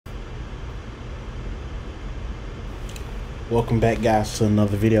Welcome back, guys, to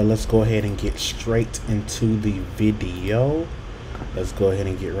another video. Let's go ahead and get straight into the video. Let's go ahead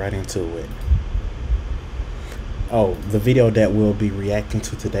and get right into it. Oh, the video that we'll be reacting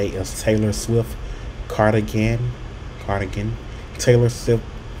to today is Taylor Swift Cardigan. Taylor Swift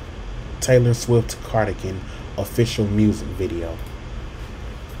Cardigan official music video.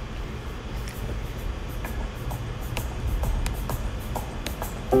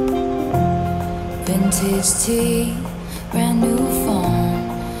 Vintage tea, brand new phone,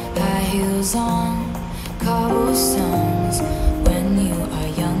 high heels on, cobblestones. When you are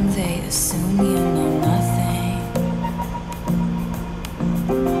young, they assume you know nothing.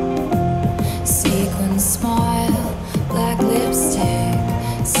 Sequin smile, black lipstick,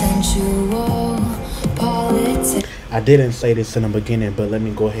 sensual politics. I didn't say this in the beginning, but let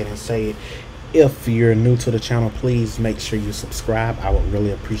me go ahead and say it. If you're new to the channel, please make sure you subscribe. I would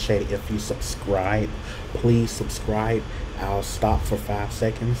really appreciate it if you subscribe. Please subscribe. I'll stop for 5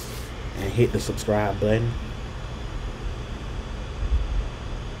 seconds and hit the subscribe button.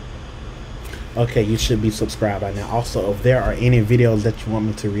 Okay, you should be subscribed by now. Also, if there are any videos that you want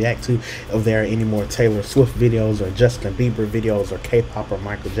me to react to, if there are any more Taylor Swift videos or Justin Bieber videos or K-pop or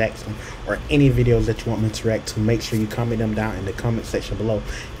Michael Jackson or any videos that you want me to react to, make sure you comment them down in the comment section below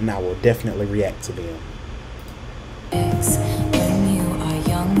and I will definitely react to them. When you are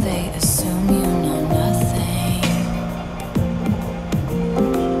young, they assume you know nothing.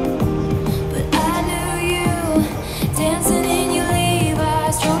 But I knew you dancing in your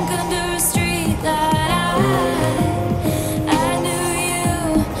Levi's, drunk under a street light. I knew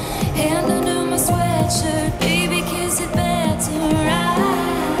you, hand under my sweatshirt, baby, kiss it better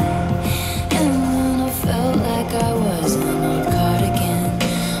right. And then I felt like I was an old cardigan.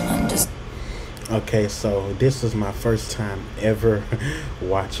 Okay, so this is my first time ever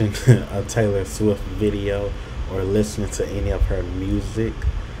watching a Taylor Swift video or listening to any of her music.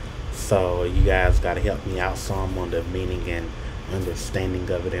 So you guys got to help me out some on the meaning and understanding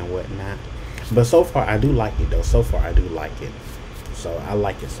of it and whatnot. But so far, I do like it, though. So far, I do like it. So I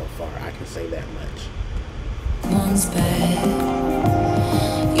like it so far. I can say that much. One's bed.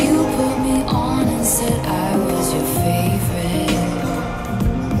 You put me on and said I was your favorite.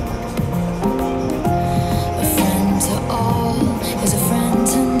 A friend to all is a friend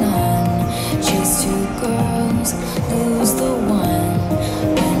to none. Chase two girls, lose the one.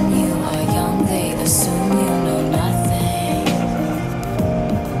 When you are young, they assume you know nothing.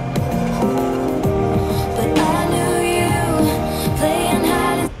 But I knew you playing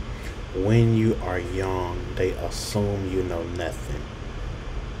hide and When you are young, they assume you know nothing.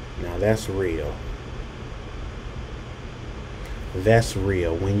 Now that's real. That's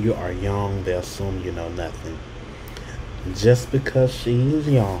real. When you are young, they assume you know nothing. Just because she's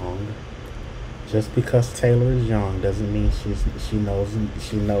young, just because Taylor is young, doesn't mean she knows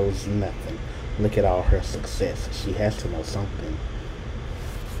nothing. Look at all her success. She has to know something.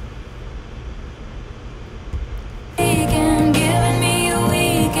 giving me a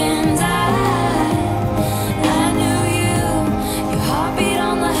weekend. I knew you, your heartbeat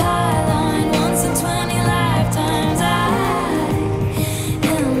on the high line, once in 20 lifetimes.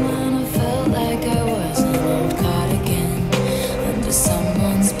 And when I felt like I was an old cardigan under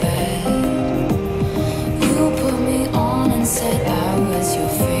someone's bed, you put me on and said I was your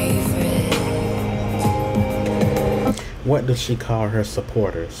favorite. What does she call her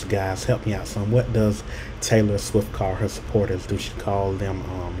supporters? Guys, help me out some. What does Taylor Swift call her supporters? Do she call them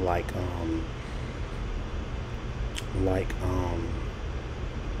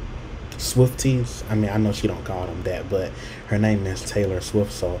Swifties? I mean, I know she don't call them that, but her name is Taylor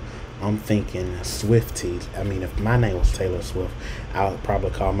Swift, so I'm thinking Swifties. I mean, if my name was Taylor Swift, I would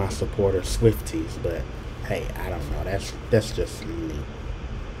probably call my supporters Swifties, but hey, I don't know. That's just me.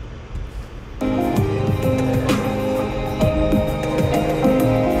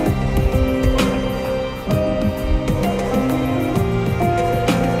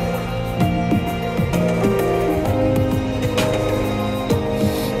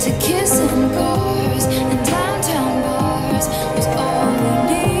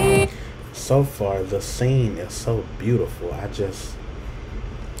 So far, the scene is so beautiful. I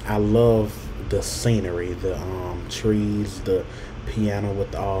love the scenery, the trees, the piano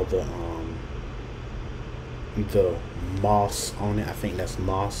with all the moss on it. I think that's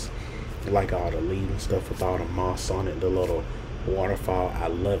moss, like all the leaves and stuff with all the moss on it, the little waterfall. I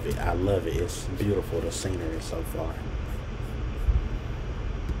love it. I love it. It's beautiful, the scenery so far.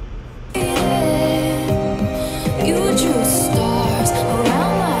 You drew stars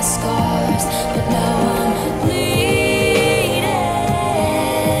around my scars, but now I'm bleeding.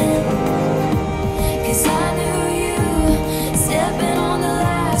 'Cause I knew you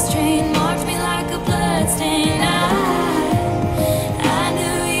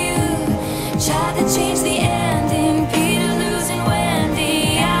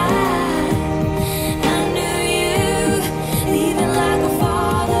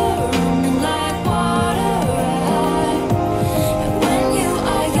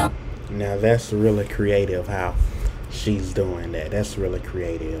that's really creative how she's doing that. That's really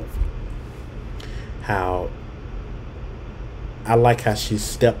creative. How I like how she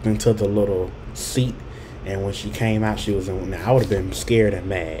stepped into the little seat, and when she came out, she was in. Now, I would have been scared and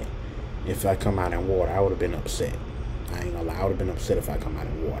mad if I come out in water. I would have been upset. I ain't gonna lie. I would have been upset if I come out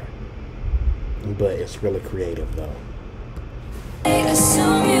in water. But it's really creative, though. I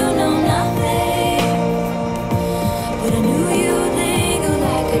assume you know nothing, but I knew you'd linger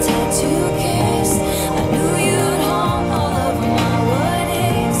like a tattoo kiss. I knew you'd haunt all over my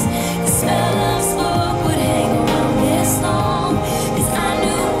what-ifs. The smell of smoke would hang around this long, 'cause I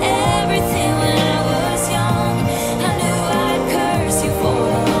knew everything when I was young. I knew I'd curse you for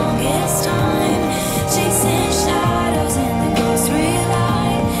the longest time, chasing shadows in the grocery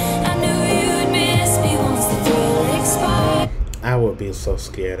line. I knew you'd miss me once the thrill expired. I would be so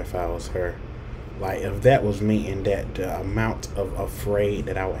scared if I was her. Like, if that was me, and that the amount of afraid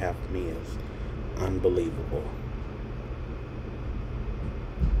that I would have for me is unbelievable.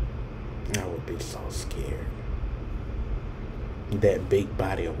 I would be so scared. That big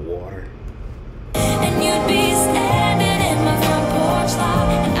body of water. And you'd be standing in my front porch lot,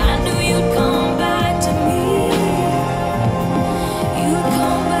 and I knew you'd come back to me. You'd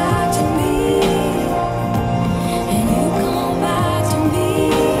come back to me, and you'd come back to me.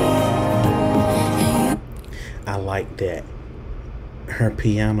 I like that her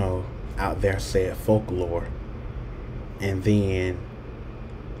piano out there said folklore, and then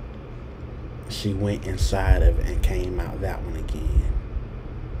she went inside of it and came out that one again.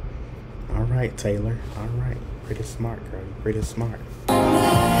 All right, Taylor. All right. Pretty smart, girl. You're pretty smart. And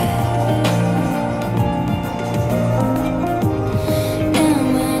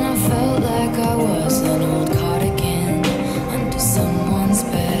when I felt like I was an old cardigan under someone's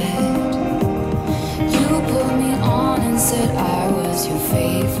bed, you put me on and said I was your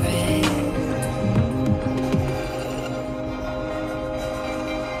favorite.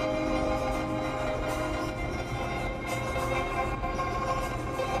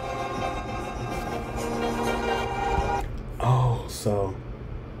 Oh, so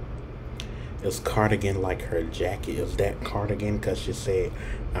is cardigan like her jacket? Is that cardigan? Because she said,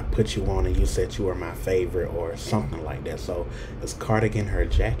 I put you on and you said you were my favorite, or something like that. So is cardigan her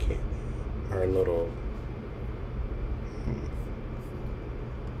jacket? Her little...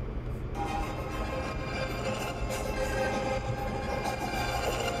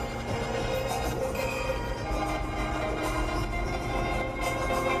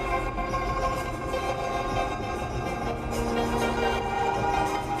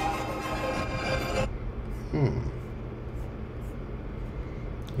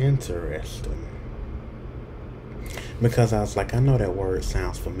 Interesting. Because I was like, I know that word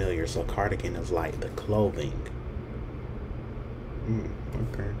sounds familiar. So cardigan is like the clothing.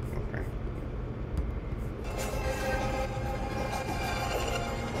 Okay, okay.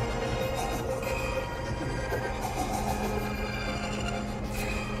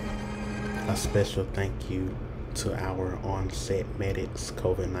 A special thank you to our on-set medics,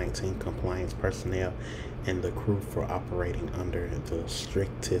 COVID-19 compliance personnel, and the crew for operating under the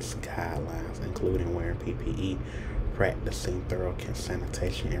strictest guidelines, including wearing PPE, practicing thorough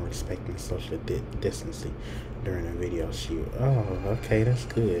sanitation, and respecting social distancing during the video shoot. Oh, okay, that's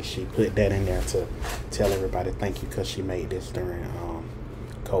good. She put that in there to tell everybody thank you, because she made this during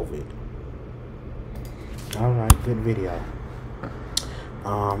COVID. All right, good video.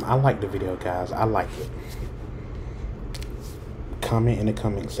 I like the video, guys. I like it. Comment in the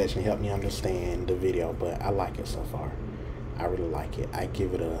comment section, help me understand the video, but I like it so far. I really like it. I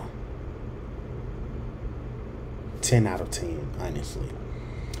give it a 10 out of 10, honestly.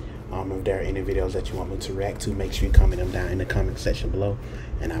 If there are any videos that you want me to react to, make sure you comment them down in the comment section below,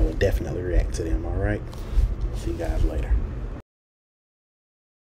 and I will definitely react to them. All right, see you guys later.